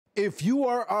If you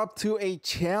are up to a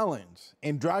challenge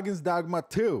in Dragon's Dogma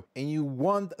 2 and you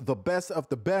want the best of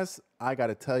the best, I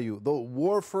gotta tell you, the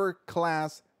Warfare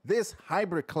class, this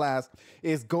hybrid class,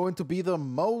 is going to be the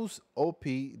most OP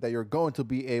that you're going to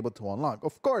be able to unlock.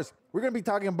 Of course, we're gonna be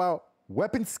talking about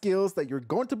weapon skills that you're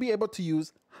going to be able to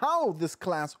use, how this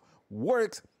class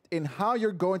works, and how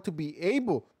you're going to be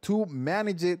able to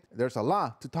manage it. There's a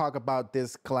lot to talk about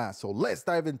this class, so let's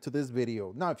dive into this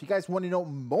video. Now, if you guys want to know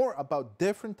more about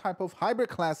different type of hybrid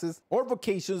classes or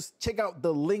vocations, check out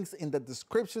the links in the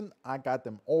description. I got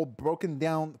them all broken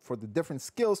down for the different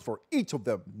skills for each of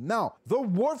them. Now, the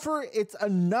Warfare, it's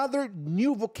another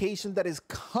new vocation that is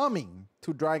coming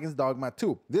to Dragon's Dogma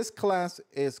 2. This class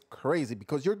is crazy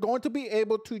because you're going to be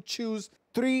able to choose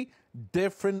 3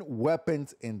 different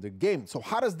weapons in the game. So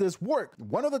how does this work?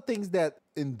 One of the things that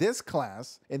in this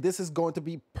class, and this is going to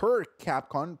be per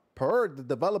Capcom, per the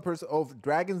developers of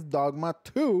Dragon's Dogma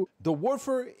 2, the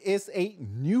Warfare is a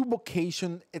new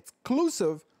vocation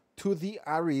exclusive to the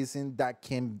Arisen that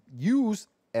can use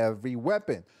every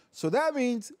weapon. So that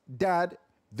means that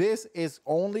this is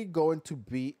only going to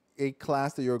be a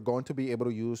class that you're going to be able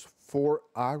to use for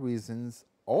Arisens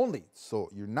only. So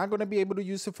you're not going to be able to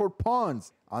use it for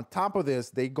pawns. On top of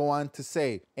this, they go on to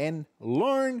say, and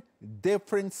learn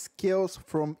different skills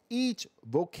from each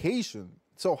vocation.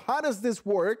 So how does this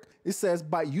work? It says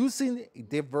by using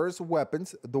diverse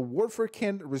weapons, the Warfare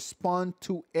can respond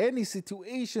to any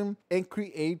situation and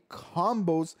create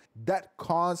combos that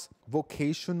cause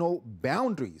vocational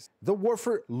boundaries. The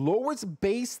Warfare lowers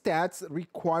base stats,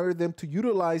 require them to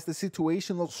utilize the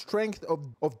situational strength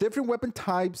of different weapon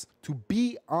types to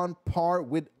be on par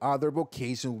with other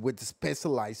vocations with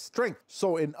specialized strength.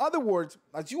 So in other words,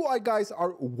 as you guys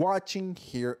are watching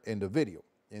here in the video,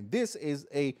 and this is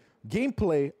a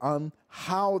gameplay on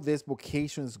how this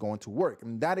vocation is going to work,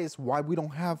 and that is why we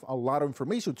don't have a lot of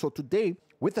information. So today,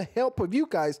 with the help of you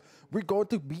guys, we're going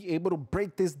to be able to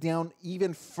break this down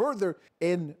even further.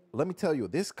 And let me tell you,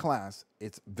 this class,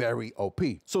 it's very OP.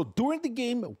 So during the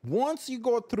game, once you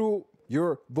go through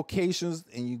your vocations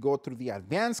and you go through the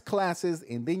advanced classes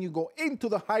and then you go into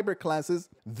the hybrid classes,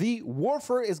 the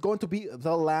Warfare is going to be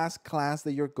the last class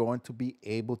that you're going to be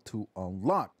able to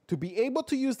unlock. To be able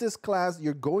to use this class,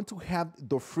 you're going to have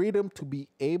the freedom to be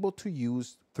able to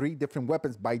use 3 different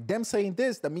weapons. By them saying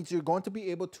this, that means you're going to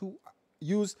be able to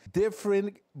use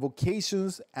different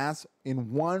vocations as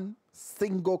in one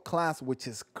single class, which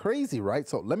is crazy, right?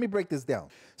 So let me break this down.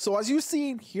 So as you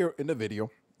see here in the video,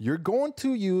 you're going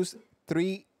to use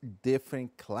 3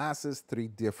 different classes, 3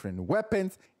 different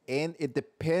weapons, and it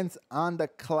depends on the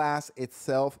class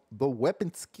itself, the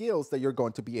weapon skills that you're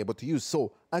going to be able to use.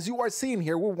 So as you are seeing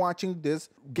here, we're watching this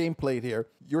gameplay here.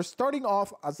 You're starting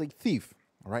off as a thief,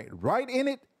 all right? Right in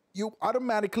it, you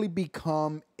automatically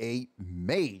become a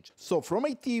mage. So from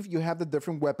a thief, you have the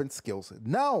different weapon skills.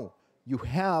 Now you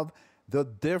have the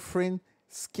different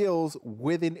skills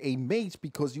within a mage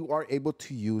because you are able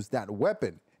to use that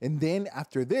weapon. And then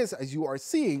after this, as you are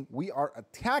seeing, we are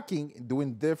attacking and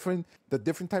doing the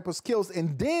different type of skills.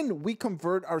 And then we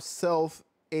convert ourselves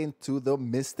into the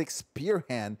Mystic Spear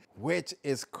Hand, which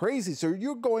is crazy. So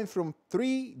you're going from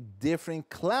 3 different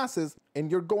classes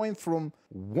and you're going from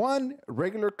one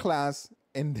regular class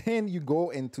and then you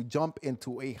go into jump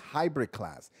into a hybrid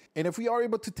class. And if we are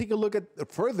able to take a look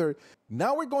at further,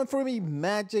 now we're going from a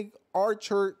magic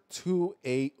archer to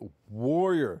a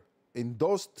warrior in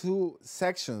those 2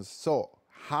 sections. So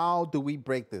how do we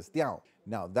break this down?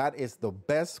 Now, that is the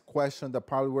best question that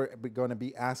probably we're going to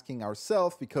be asking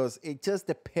ourselves, because it just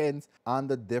depends on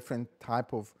the different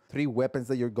type of 3 weapons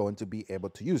that you're going to be able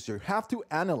to use. You have to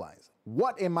analyze,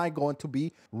 what am I going to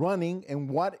be running and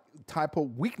what type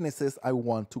of weaknesses I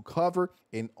want to cover.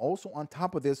 And also on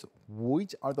top of this,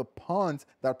 which are the pawns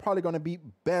that are probably going to be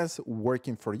best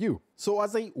working for you. So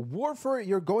as a Warfare,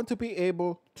 you're going to be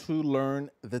able to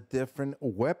learn the different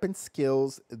weapon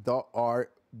skills that are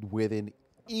within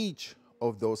each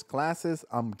of those classes.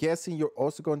 I'm guessing you're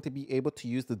also going to be able to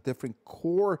use the different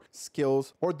core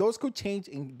skills, or those could change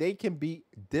and they can be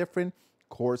different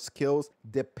core skills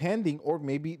depending, or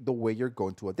maybe the way you're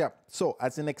going to adapt. So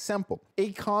as an example,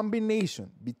 a combination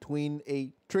between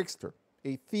a trickster,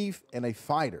 a thief, and a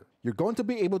fighter. You're going to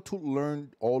be able to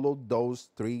learn all of those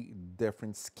 3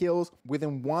 different skills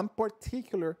within one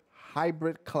particular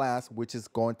hybrid class, which is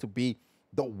going to be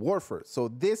the warfare. So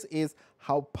this is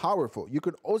how powerful. You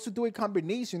could also do a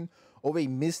combination of a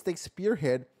mystic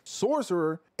spearhead,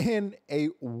 sorcerer, and a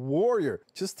warrior.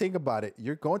 Just think about it.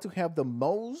 You're going to have the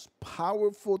most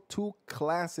powerful two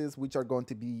classes, which are going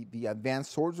to be the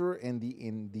advanced sorcerer and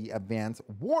the advanced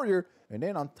warrior. And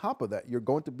then on top of that, you're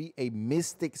going to be a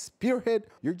mystic spearhead.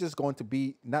 You're just going to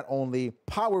be not only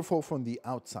powerful from the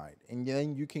outside, and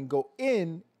then you can go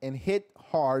in and hit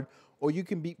hard, or you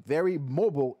can be very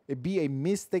mobile and be a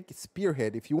mystic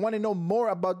spearhead. If you want to know more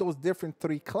about those different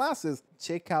three classes,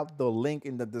 check out the link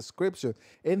in the description.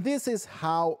 And this is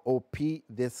how OP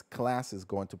this class is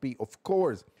going to be. Of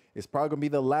course, it's probably going to be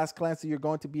the last class that you're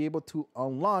going to be able to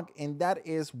unlock, and that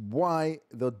is why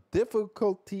the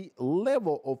difficulty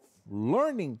level of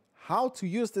learning how to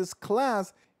use this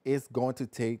class is going to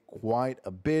take quite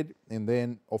a bit. And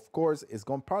then, of course, it's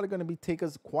probably going to take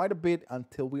us quite a bit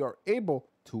until we are able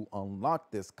to unlock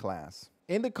this class.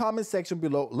 In the comment section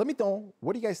below, let me know,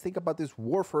 what do you guys think about this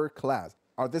warfare class?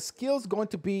 Are the skills going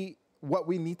to be what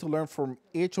we need to learn from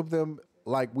each of them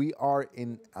like we are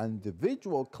in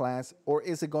individual class, or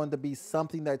is it going to be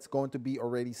something that's going to be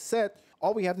already set?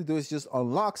 All we have to do is just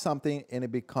unlock something and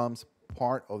it becomes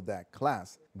part of that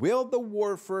class. Will the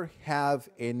warfare have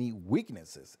any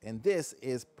weaknesses? And this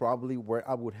is probably where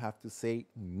I would have to say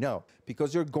no,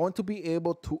 because you're going to be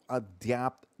able to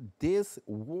adapt this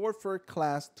warfare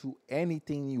class to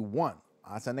anything you want.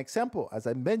 As an example, as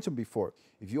I mentioned before,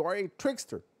 if you are a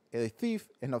trickster, a thief,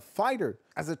 and a fighter,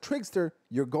 as a trickster,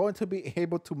 you're going to be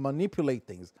able to manipulate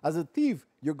things. As a thief,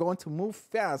 you're going to move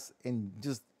fast and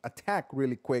just attack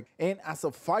really quick. And as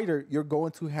a fighter, you're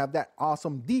going to have that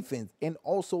awesome defense and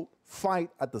also fight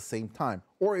at the same time.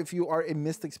 Or if you are a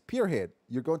mystic spearhead,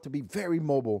 you're going to be very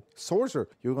mobile. Sorcerer,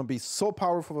 you're going to be so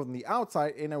powerful from the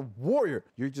outside. And a warrior,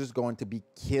 you're just going to be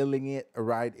killing it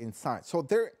right inside. So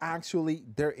there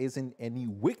isn't any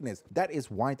weakness. That is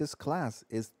why this class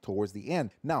is towards the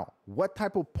end. Now, what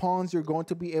type of pawns you're going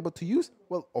to be able to use?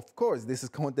 Well, of course, this is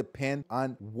going to depend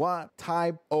on what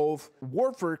type of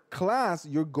warfare class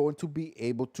you're going to be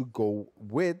able to go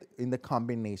with in the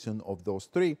combination of those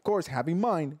three. Of course, have in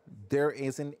mind, there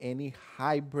isn't any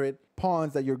hybrid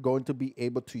pawns that you're going to be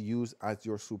able to use as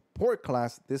your support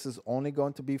class. This is only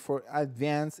going to be for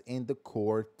advanced in the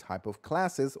core type of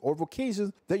classes or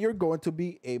vocations that you're going to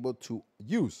be able to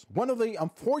use. One of the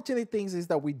unfortunate things is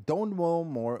that we don't know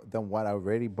more than what I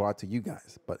already brought to you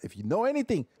guys. But if you know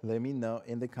anything, let me know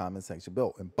in the comment section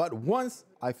below. But once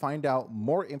I find out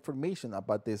more information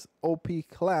about this OP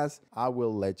class, I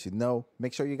will let you know.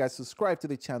 Make sure you guys subscribe to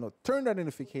the channel, turn on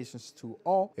notifications to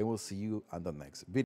all, and we'll see you on the next video.